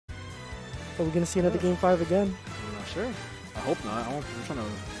Are we gonna see another Game 5 again? I'm not sure. I hope not. I'm trying to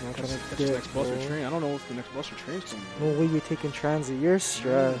catch the next bus or train. I don't know if the next bus or train's coming. No way you're taking transit. You're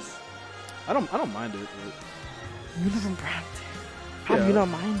stressed. I don't mind it. But You live in Brampton. How do you not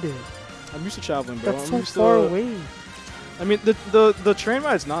mind it? I'm used to traveling, bro. That's I'm so far away. I mean, the train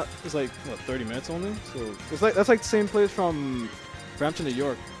ride's not. It's like what 30 minutes only. So it's like that's like the same place from Brampton to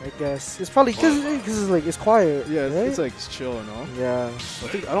York. I guess it's probably because it's like it's quiet. Yeah, right? it's like it's chill, you know. Yeah.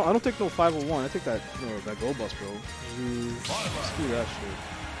 I don't take no 501. I take that that Go bus, bro. Screw that shit.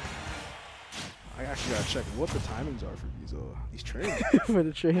 I actually gotta check what the timings are for these trains. For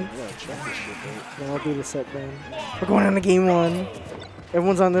the train. I gotta check this shit, bro. Then I'll do the set then. We're going on to Game 1.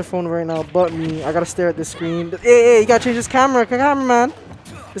 Everyone's on their phone right now but me. I gotta stare at the screen. Hey, you gotta change this camera. Cameraman.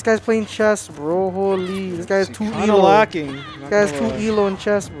 This guy's playing chess, bro. Holy. This guy is too elo. Lacking. This guy is too elo in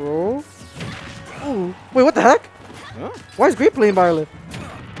chess, bro. Ooh. Wait, what the heck? Huh? Why is Grape playing Byleth?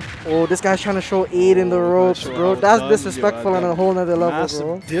 Oh, this guy's trying to show 8 in the ropes, bro. That's disrespectful on a whole nother level,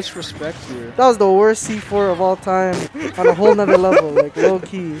 bro. Disrespect here. That was the worst C4 of all time on a whole nother level, like low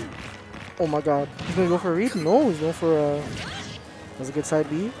key. Oh my god. He's gonna go for a read? No, he's going for a... That's a good side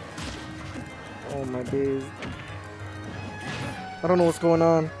B. Oh my days. I don't know what's going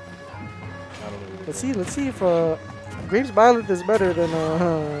on. Let's see if Grape's Byleth is better than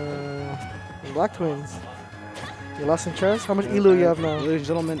Blacktwins. You lost in chess? How much elo you have now? Ladies and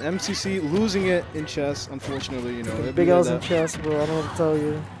gentlemen, MCC losing it in chess, unfortunately, you know. Big L's in chess, bro. I don't know what to tell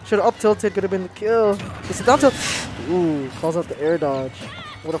you. Should have up tilted, could have been the kill. It's a down tilt. Ooh, calls out the air dodge.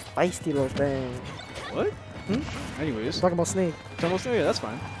 What a feisty little thing. What? Anyways. Talking about Snake. Yeah, that's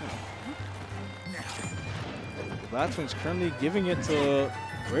fine. Yeah. Blacktwins currently giving it to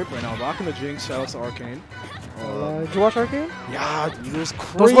Grape right now. Rocking the Jinx. Shout out to Arcane. Did you watch Arcane? Yeah, dude, it was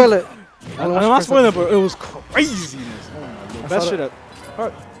crazy. Don't spoil it. I'm not spoiling it, but it was craziness. Oh my god. Best shit at...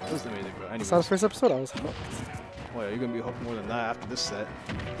 It was amazing, bro. Anyways. I saw the first episode, I was hooked. Oh yeah, you're gonna be hooked more than that after this set.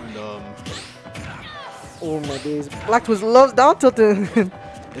 And oh my days. Blacktwins loves down tilting.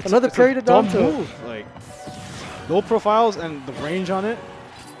 Another parry to down tilt. Move. Like, low profiles and the range on it.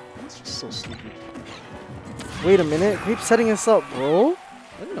 It's just so stupid. Wait a minute. Grape's setting us up, bro.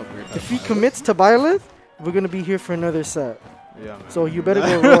 I didn't know Grape. If he commits to Byleth, we're gonna be here for another set. Yeah, man. So you better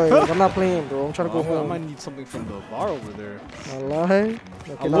go Roy. Like, I'm not playing, bro. I'm trying to go home. I might need something from the bar over there. I lie.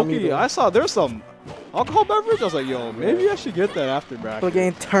 Okay, I saw there's some alcohol beverage. I was like, yo, maybe I should get that after bracket. People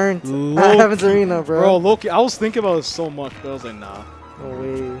getting turned at Heaven's Arena, bro. Bro, Loki, I was thinking about it so much, but I was like, nah. No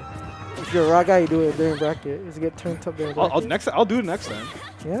way. If you're a raw guy, you do it during bracket. Is get turned up during bracket. I'll do it next time.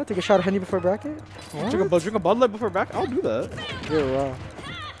 Yeah, take a shot of Henny before bracket. Drink a Bud Light before bracket. I'll do that. You're raw.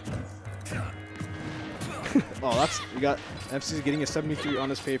 Oh, we got MC's getting a 73 on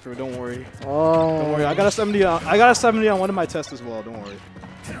his paper. Don't worry. Oh. Don't worry. I got a 70. I got a 70 on one of my tests as well. Don't worry.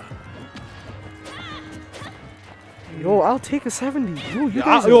 Yo, I'll take a 70. Yo, you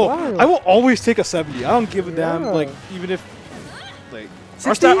guys are wild. I will always take a 70. I don't give a damn. Like even if like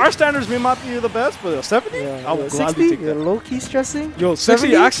our standards may not be the best, but a 70, I will gladly take that. You're low key stressing. Yo,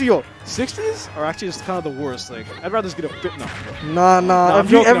 60 actually. 60s are actually just kind of the worst. Like I'd rather just get a bit. Nah.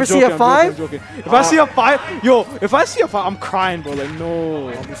 If you ever see a 5, if I see a 5, if I see a 5, I'm crying, bro. Like no.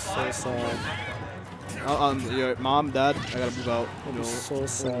 I'll be so sad. Your mom, dad, I gotta move out. I'll be so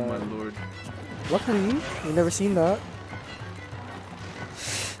sad. Oh my lord. Luckily, you've never seen that.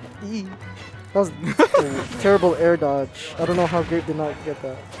 That was a terrible air dodge. I don't know how Grape did not get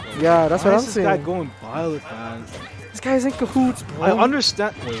that. Yeah, that's what I'm saying. This guy going Byleth, man. This guy's in cahoots, bro. I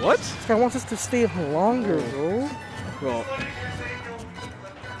understand. Wait, what? This guy wants us to stay longer, bro. Bro.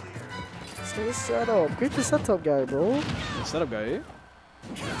 Stay the setup. Grape's the setup guy, bro. The setup guy, eh?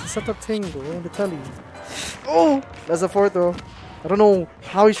 It's a setup thing, bro. In the telly. Oh! That's a 4th throw. I don't know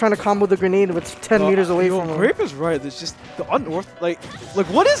how he's trying to combo the grenade with 10 meters away from him. Grape is right. There's just the unorth. Like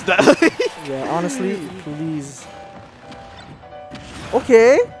what is that? Yeah, honestly, please.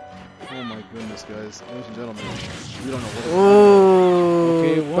 Okay. Oh my goodness, guys. Ladies and gentlemen. We don't know what. Oh.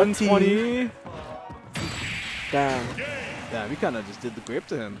 Okay, 120. Damn, we kind of just did the Grape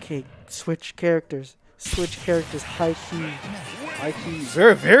to him. Okay, switch characters. High key. High key.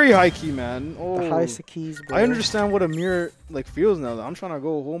 Very, very high key, man. Oh. The highest keys, bro. I understand what Amir feels now. I'm trying to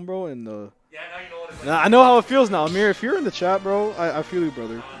go home, bro, and yeah, now you know what it's like. I know how it feels now. Amir, if you're in the chat, bro, I feel you,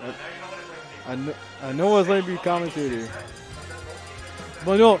 brother. I know what it's like to be commentator.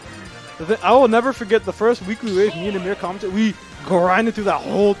 But no, I will never forget the first weekly wave me and Amir commentated. We grinded through that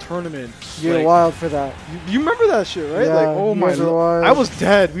whole tournament. You're wild for that. You remember that shit, right? Yeah, like, oh my god. I was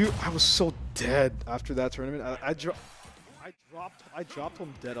dead. I was so dead after that tournament. I dropped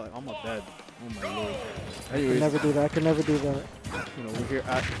him dead on my bed. Oh my lord. I Anyways, could never do that. I could never do that. you know, we're here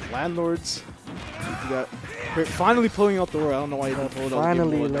at Landlords. We got Grape finally pulling out the door. I don't know why he didn't pull it out.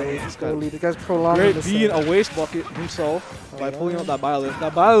 Finally, like, this guy's prolonging Grape this being set. a waste bucket himself by pulling out that Byleth.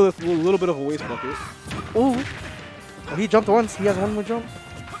 That Byleth was a little bit of a waste bucket. Ooh. Oh, he jumped once. He has one more jump.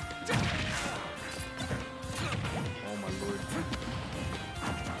 Oh my lord.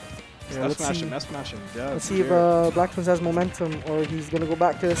 Yeah, That's smashing. That's smashing. Yeah, let's see if Blacktwins has momentum or he's going to go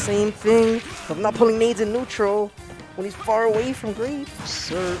back to the same thing of not pulling nades in neutral when he's far away from Grape.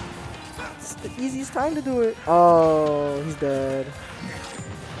 Sir. It's the easiest time to do it. Oh, he's dead.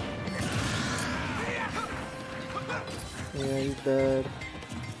 Yeah, he's dead.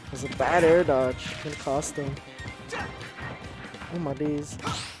 It was a bad air dodge. Gonna cost him. Oh my days.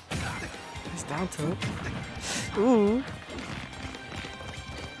 He's down to it. Ooh.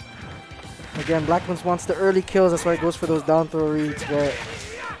 Again, Blacktwins wants the early kills. That's why he goes for those down throw reads. But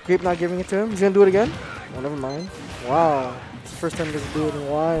Grape not giving it to him. He's gonna do it again. Oh, never mind. Wow. It's the first time he gets to do it in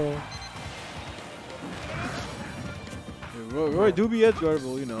a while. Roy do be edge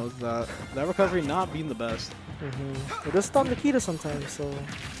guardable, you know, that recovery not being the best. It does stop Nikita sometimes, so.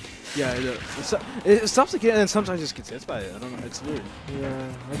 Yeah, it stops the kid and then sometimes just gets hit by it. I don't know, it's weird.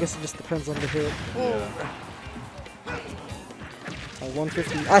 Yeah, I guess it just depends on the hit. Yeah.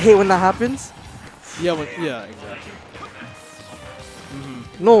 150. I hate when that happens. Yeah, yeah, exactly.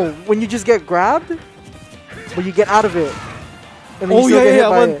 No, when you just get grabbed, but you get out of it. And then Oh you still get hit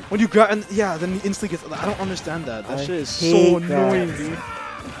by it. when you grab and yeah, then he instantly gets. I don't understand that. That I shit is hate so annoying, that.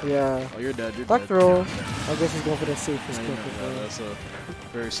 dude. Yeah. Oh, you're dead. You're Back dead. throw. I guess he's going for the safest kill. Yeah, that's a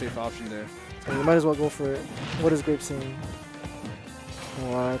very safe option there. So you might as well go for it. What is Grape saying?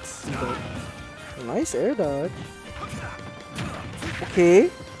 What? Nice air dodge.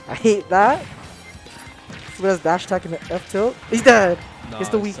 Okay. I hate that. He has dash attack in the F tilt. He's dead. No, It's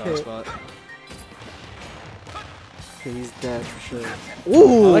the weak hit. spot. Okay, he's dead for sure.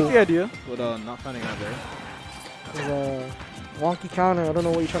 Ooh! I like the idea, but not finding out there. There's a wonky counter. I don't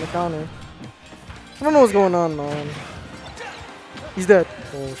know what you're trying to counter. I don't know what's going on, man. He's dead.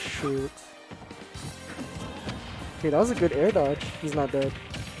 Oh, shoot. Okay, that was a good air dodge. He's not dead.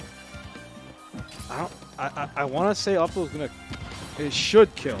 I want to say Opto's gonna. It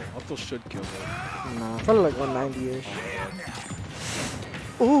should kill. Opto should kill. Though. Nah, probably like 190-ish.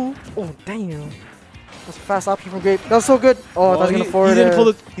 Ooh! Oh, damn. That's a fast option from Grape. That was so good. Oh, I thought he was gonna forward he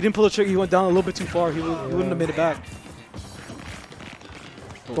it. He didn't pull the trigger. He went down a little bit too far. He wouldn't have made it back.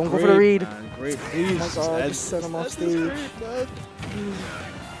 Oh, Don't go for the read. Man. Great, please. Oh my god, just set him off stage. Great,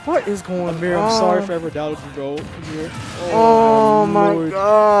 What is going on? Amir, I'm sorry if I ever doubted you, bro. Oh my Lord.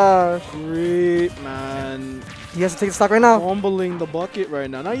 gosh. Great, man. He has to take the stock right now. Fumbling the bucket right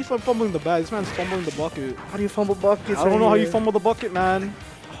now. Not even fumbling the bag. This man's fumbling the bucket. How do you fumble buckets? I don't know how you fumble the bucket, man.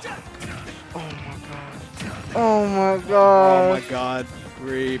 Oh my god. Oh my Oh god. my god.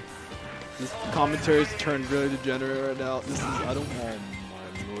 Grape. This commentary's turned really degenerate right now. This is, I don't, oh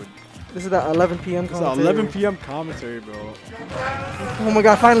my lord. This is that 11 p.m. This is commentary. 11 p.m. commentary, bro. Oh my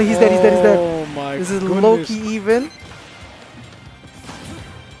god, finally he's dead, he's dead, he's dead. Oh my This is goodness. low-key even.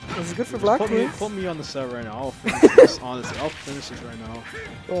 This is good for Just Blacktwins. put me on the set right now. I'll finish this, honestly. I'll finish this right now.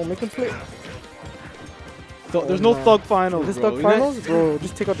 Oh, make him play. There's no Thug Finals, Is this bro. Thug Finals? Bro,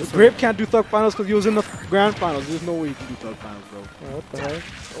 just take out the Grape can't do Thug Finals because he was in the Grand Finals. There's no way you can do Thug Finals, bro. Oh, what the heck?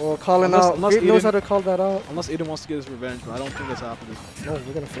 Oh, calling Unless- out. unless Grape knows Aiden- how to call that out. Unless Aiden wants to get his revenge, but I don't think that's happening. No,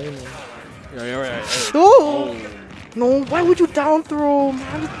 we're gonna flame him. Yeah, right. Oh! No, why would you down throw?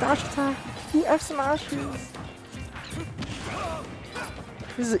 Man, just dash attack. You F smashes.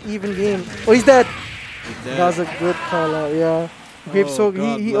 This is an even game. Oh, he's dead. That was a good call out, yeah. Grape's so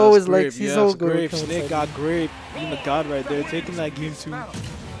God he bless always Grape. likes he's Yes, so good. Grape, with Snake counter got Grape. Being the god right there, taking that game too.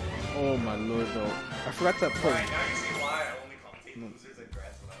 Oh my lord, though. I forgot that part.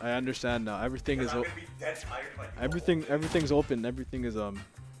 I understand now. Everything is everything's open. Everything is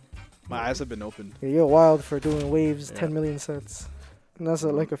my eyes have been opened. Yeah, you're wild for doing waves, Yeah. 10 million sets. And that's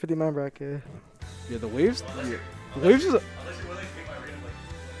like a 50-man bracket. Yeah, the waves. Yeah. The waves is.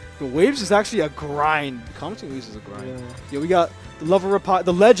 The waves is actually a grind. The commentary waves is a grind. Yeah, we got the lover of pie,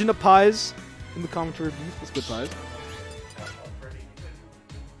 the legend of pies, in the commentary booth. That's good pies.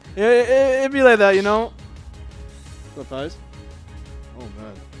 Yeah, it'd be like that, you know. Good pies. Oh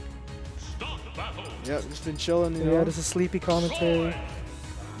man. Yeah, just been chilling, you know. Yeah, this is sleepy commentary.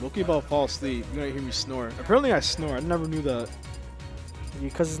 Loki about to fall asleep. You're gonna hear me snore. Apparently I snore. I never knew that. Your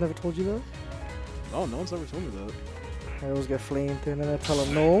cousins never told you that? Oh, no one's ever told me that. I always get flamed and then I tell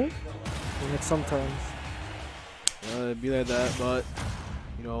them no. And it's sometimes. It'd be like that, but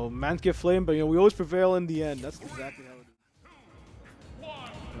you know, man get flamed, but you know, we always prevail in the end. That's exactly how it is.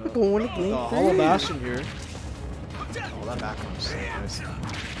 Going to game Hollow Bastion here. Oh, that background is so nice.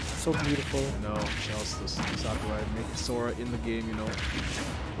 So beautiful. No, Shell's the Sakurai making Sora in the game, you know.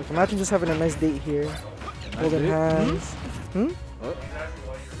 Like, imagine just having a nice date here. Holding hands. What?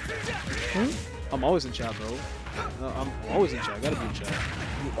 I'm always in chat, bro. No, I'm always in chat. I gotta be in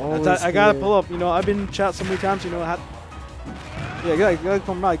chat. I gotta pull up. You know, I've been in chat so many times. You know, yeah, you gotta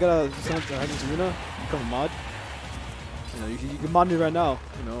come out. You gotta send it to Serena. Become a mod. You know, you can mod me right now.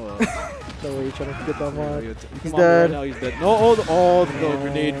 You know. No way, you're trying to get that mod. He's dead. Right now, he's dead. No, the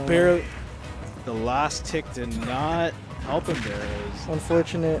grenade barely. The last tick did not help him there.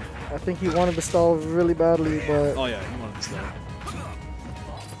 Unfortunate. I think he wanted to stall really badly, but. Oh yeah, he wanted to stall.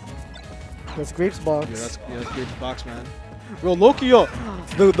 That's Grape's box. Yeah, that's Grape's box, man. Bro, Loki, yo,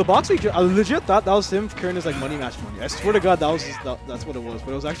 the box, I legit thought that was him carrying his like money match money. I swear to God, that's what it was,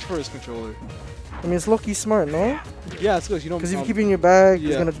 but it was actually for his controller. I mean, it's Loki smart, no? Yeah, it's good. You know, because if you keep it in your bag,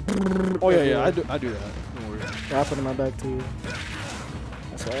 yeah. it's gonna. Oh yeah, I do that. Don't worry. Yeah, I put it in my bag too.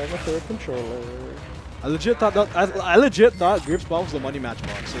 That's why I have a third controller. I legit thought Grape's box was the money match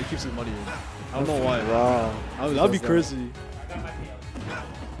box, so he keeps his money in. I don't know why. Wow. That'd be crazy.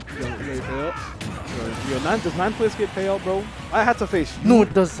 Yo, does 9th place get payout, bro? I had to face. No,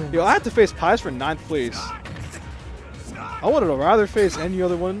 it doesn't. Yo, I had to face Pies for 9th place. I would have rather faced any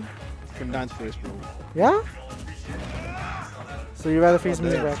other one for 9th place, bro. Yeah? So you'd rather face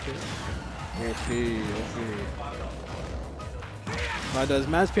me in bracket? Okay. Now, does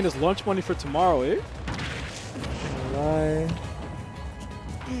Man's paying his lunch money for tomorrow, eh? Alright.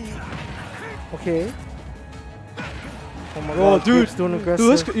 Okay. Oh my God, dude, doing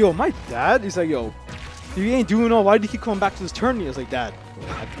aggressive. Dude, yo, my dad, he's like, yo, you ain't doing all. Why do you keep coming back to this tournament? I was like, Dad,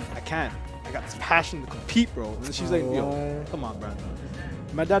 I can't. I got this passion to compete, bro. And then she's like, yo, come on, bro.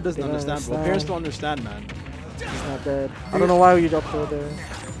 My dad doesn't understand, bro. Parents don't understand, man. He's not dead. I don't know why you'd up there.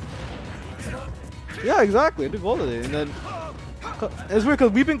 Yeah, exactly. I did all of it, and then it's weird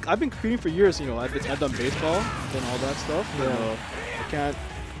because I've been competing for years. You know, I've done baseball, done all that stuff. Yeah.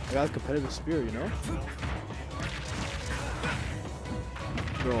 I got a competitive spirit, you know.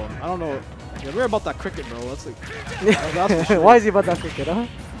 Bro, I don't know. Yeah, we're about that cricket, bro. That's like. That's why is he about that cricket, huh?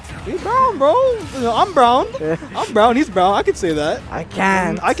 He's brown, bro. I'm brown. Yeah. I'm brown. He's brown. I can say that. I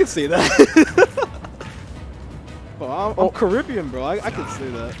can. I can say that. I'm Caribbean, bro. I can say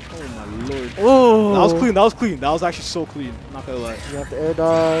that. Oh my lord. Oh. That was clean. That was clean. That was actually so clean. Not gonna lie. You have to air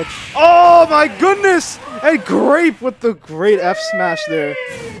dodge. Oh my goodness! And Grape with the great F smash there,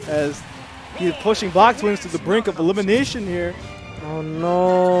 as he's pushing Blacktwins to the brink of elimination here. Oh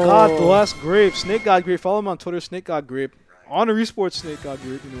no! God bless Grape. Snake God Grape. Follow him on Twitter. Snake God Grape. Honor Esports. Snake God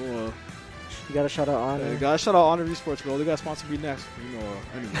Grape. You know. You gotta shout out Honor. Yeah, you gotta shout out Honor Esports, bro. They got sponsor me next. You know.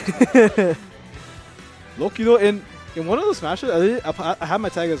 Anyways. Loki though, in one of the smashes, I had my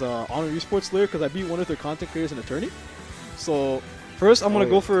tag as Honor Esports Slayer because I beat one of their content creators in a tourney. So first I'm gonna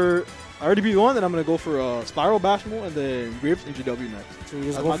go for. I already beat one, then I'm gonna go for Spiral Bashmo and then Grape's NGW next. So you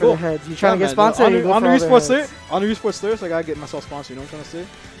just go for the heads. You trying to get sponsored? Honor Esports Slayer. Honor Esports Slayer. So I gotta get myself sponsored. You know what I'm trying to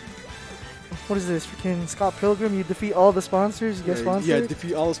say? What is this? Freaking Scott Pilgrim? You defeat all the sponsors, you get sponsored? Yeah,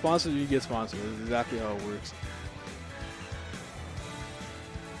 defeat all the sponsors, you get sponsored. That's exactly how it works.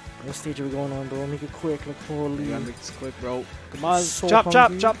 What stage are we going on, bro? Make it quick, like holy. Yeah, make this quick, bro. Come on, So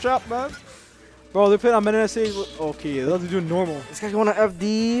chop, man. Bro, they're playing on minute stage. Okay, they're doing normal. This guy's going on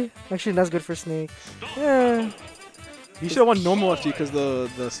FD. Actually, that's good for Snake. Yeah. He should have won normal FD because the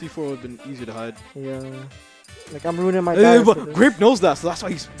C4 would have been easier to hide. Yeah. Like, I'm ruining my dive. But Grape knows that, so that's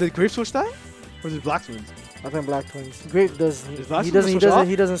why did Grape switch that? Or is it Blacktwins? I think Blacktwins. Grape does.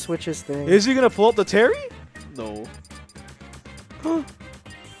 He doesn't switch his thing. Is he gonna pull up the Terry? No.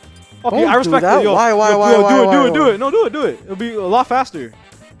 Okay, I respect that. Yo, why? Do it. No, do it. It'll be a lot faster.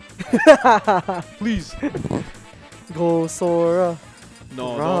 Please. Go Sora.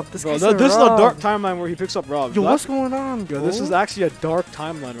 No, Rob, this is a dark timeline where he picks up Rob. Yo, what's going on, bro? Yo, this is actually a dark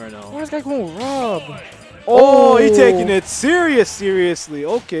timeline right now. Why is this guy going Rob? Oh, he's taking it seriously.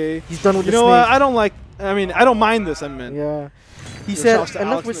 Okay. He's done with the snake. You know what? I don't mind this, Yeah. He said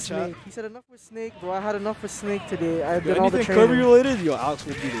enough with Snake. He said enough with Snake, bro. I had enough with Snake today. I've done all the training. Anything Kirby related? Yo, Alex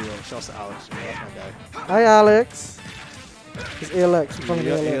will be there, yo. Shouts to Alex. Yo, that's my guy. Hi, Alex. It's Alex. We call him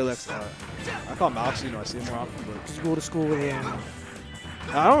Alex. I call him Alex, you know, I see him more often. But just go to school with him.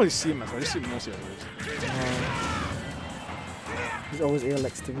 I don't really see him, I just see him mostly at work. He's always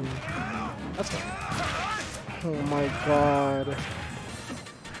Alex to me. That's fine. Oh my god.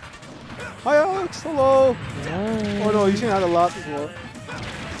 Hi Alex, hello. Hi. Oh no, you've seen that a lot before.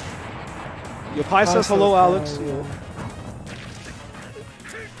 Your Pi says hello, Alex. Yeah.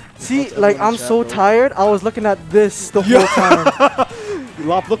 See, like I'm so tired. I was looking at this the whole time.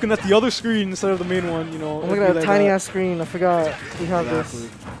 Lop looking at the other screen instead of the main one, you know. I'm looking at a tiny ass screen. I forgot we have Exactly.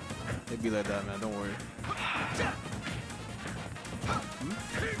 this. It'd be like that, man. Don't worry.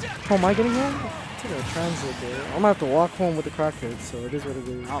 Oh, am I getting home? I'm taking a transit, bro. I'm gonna have to walk home with the crackhead, so it is what it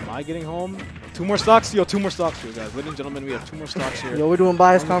is. How am I getting home? 2 more stocks? Yo, 2 more stocks here, guys. Ladies and gentlemen, we have 2 more stocks here. Yo, we're doing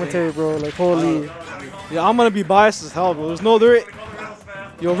biased commentary, bro. Like, holy. Yeah, I'm gonna be biased as hell, bro. There's no there.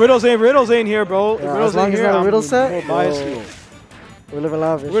 Yo, Riddles ain't here, bro. Yeah, Riddles as long ain't as here. it's not a I'm riddle set, more biased. yo. We're living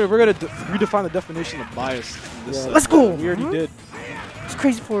lavish. We're gonna redefine the definition of bias. In this, Let's go. We already did. It's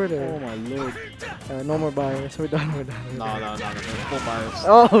crazy for it. Oh my lord. No more bias. We're done. We're done. No. Full bias.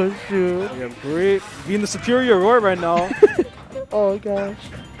 Oh shoot. We have Grape being the superior roar right now. Oh gosh.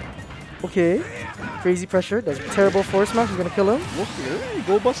 Okay. Crazy pressure. That's terrible force smash. He's gonna kill him. Okay,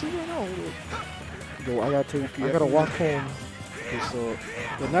 go busting right now. Yo, I gotta walk home. Okay, so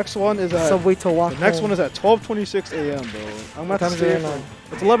the next one is at Subway to walk. the next home. one is at 12:26 a.m. bro. I'm gonna have to stay for.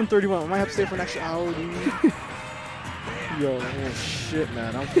 It's 11:31. I might have to stay for an extra hour, dude. Yo, oh shit,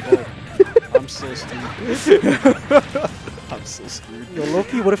 man, I'm fucked. I'm so stupid. I'm so screwed. Yo,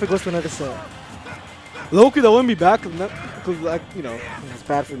 Loki, what if it goes to another set? Loki, that wouldn't be back because, like, you know. It's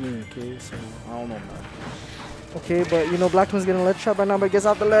bad for me, okay? So I don't know, man. okay, but you know, Blacktwins getting a ledge shot right now, but gets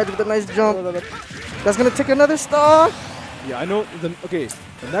off the ledge with a nice jump. That's gonna take another stock. Yeah, I know. The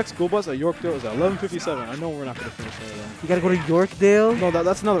next go bus at Yorkdale is at 11:57. I know we're not gonna finish right then. You gotta go to Yorkdale. No,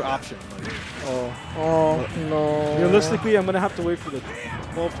 that's another option. Like, Oh no. realistically, I'm gonna have to wait for the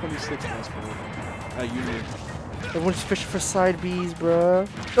 12:26 bus at Union. Everyone's fishing for side Bs, bruh.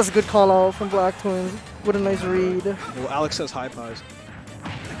 That's a good call out from Blacktwins. What a nice read. Well, Alex says high pies.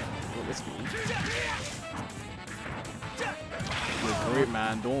 Well, let's go. You're great,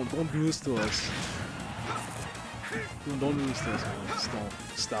 man. Don't do this to us. Don't do this to us, man. Just don't.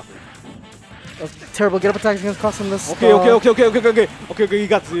 Stop it. That's terrible. Get up attacks against cost him this. Okay. You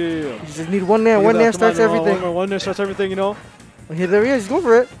got the. You just need one there. One there starts everything. One there starts everything, you know? Okay, there he is. He's going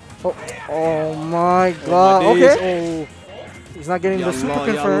for it. Oh my god. Okay. He's not getting the super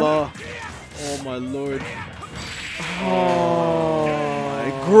confirmed. Oh my lord. Oh.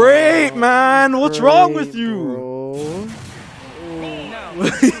 Great, man. What's wrong with you?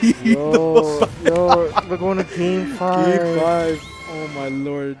 Yo, we're going to game 5. Game 5. Oh my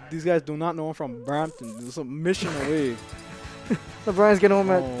lord. These guys do not know I'm from Brampton. There's a mission away. LeBron's getting home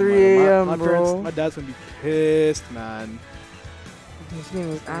at 3 a.m., bro. My dad's gonna be pissed, man. He's getting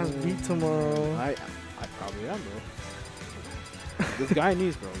his ass beat tomorrow. I probably am, bro. This guy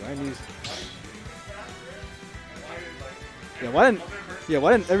needs, bro. Yeah, why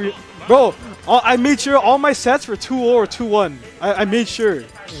didn't every... Bro, I made sure all my sets were 2-0 or 2-1. I made sure.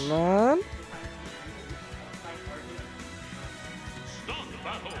 Man.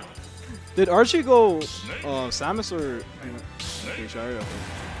 Did Archie go Samus or... Okay, sorry.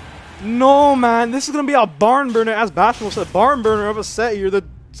 No, man. This is going to be a barn burner, as Basketball said. Barn burner of a set here. The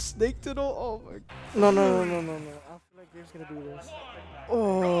Snake Diddle. Oh, my God. No. I feel like Grape's going to do this.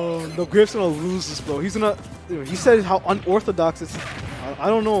 Oh, no, Grape's going to lose this, bro. He's going to... He said how unorthodox it's... I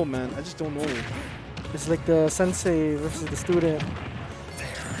don't know, man. I just don't know. It's like the sensei versus the student.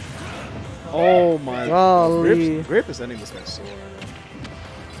 Oh, my God. Grape is ending this guy so hard.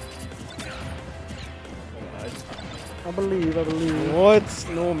 I believe. What?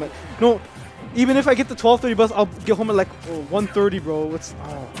 No, man. No, even if I get the 12:30 bus, I'll get home at like 1:30, bro. But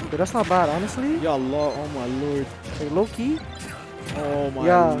that's not bad, honestly. Ya Allah, oh my lord. Like low key. Oh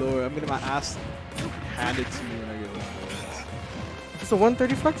my lord. I'm getting my ass handed to me when I get home. If it's a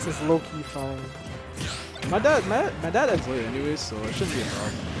 130 flex, it's low key fine. My dad ends late anyways, so it shouldn't be a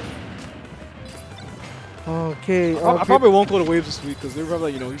problem. Okay. I probably won't go to Waves this week because they're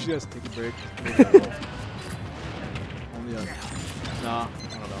probably like, you should guys take a break. Nah, I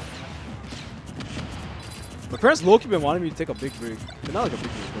don't know. My parents low-key been wanting me to take a big break. But not like a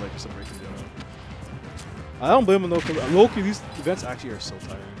big break, but like just a break in general. I don't blame them though, because low-key these events actually are so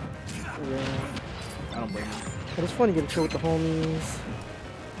tiring. Yeah. I don't blame them. But it's fun to get to chill with the homies.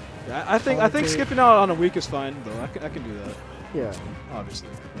 Yeah, I think skipping out on a week is fine though. I can do that. Yeah. Obviously.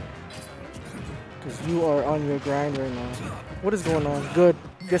 Because you are on your grind right now. What is going on? Good.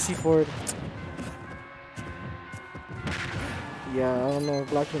 Get C4'd. Yeah, I don't know if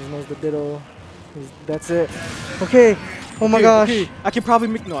Blacktwins knows the ditto. That's it. Okay. Oh my gosh. Okay. I can probably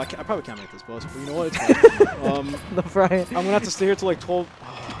make... No, I probably can't make this boss, but you know what? It's fine. The Friday. I'm going to have to stay here till like 12.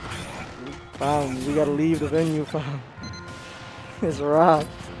 Fam, we got to leave the venue, fam. It's a wrap.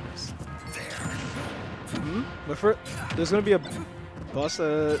 There's going to be a bus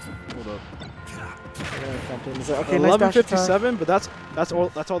at... Hold up. Okay, nice 11:57, but that's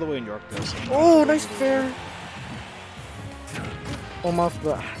all the way in York. Oh, nice fair. Oh, mouth,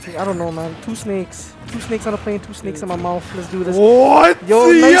 but I don't know, man. 2 snakes. 2 snakes on a plane, 2 snakes in my mouth. Let's do this. What?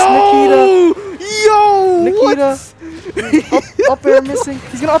 Yo, nice Nikita. Nikita, up air missing.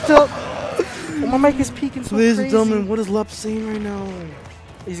 He's gonna up tilt. Oh, my mic is peaking so Ladies crazy. and gentlemen, what is Lup saying right now?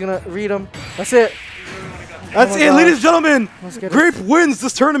 He's gonna read him. That's it. That's it, God. ladies and gentlemen. Let's get Grape wins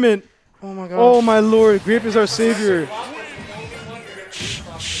this tournament. Oh my god. Oh my lord, Grape is our savior.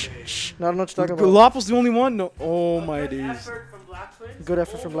 Not much to talk about. Lop was the only one? No. Oh my days. Good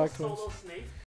effort from Blacktwins.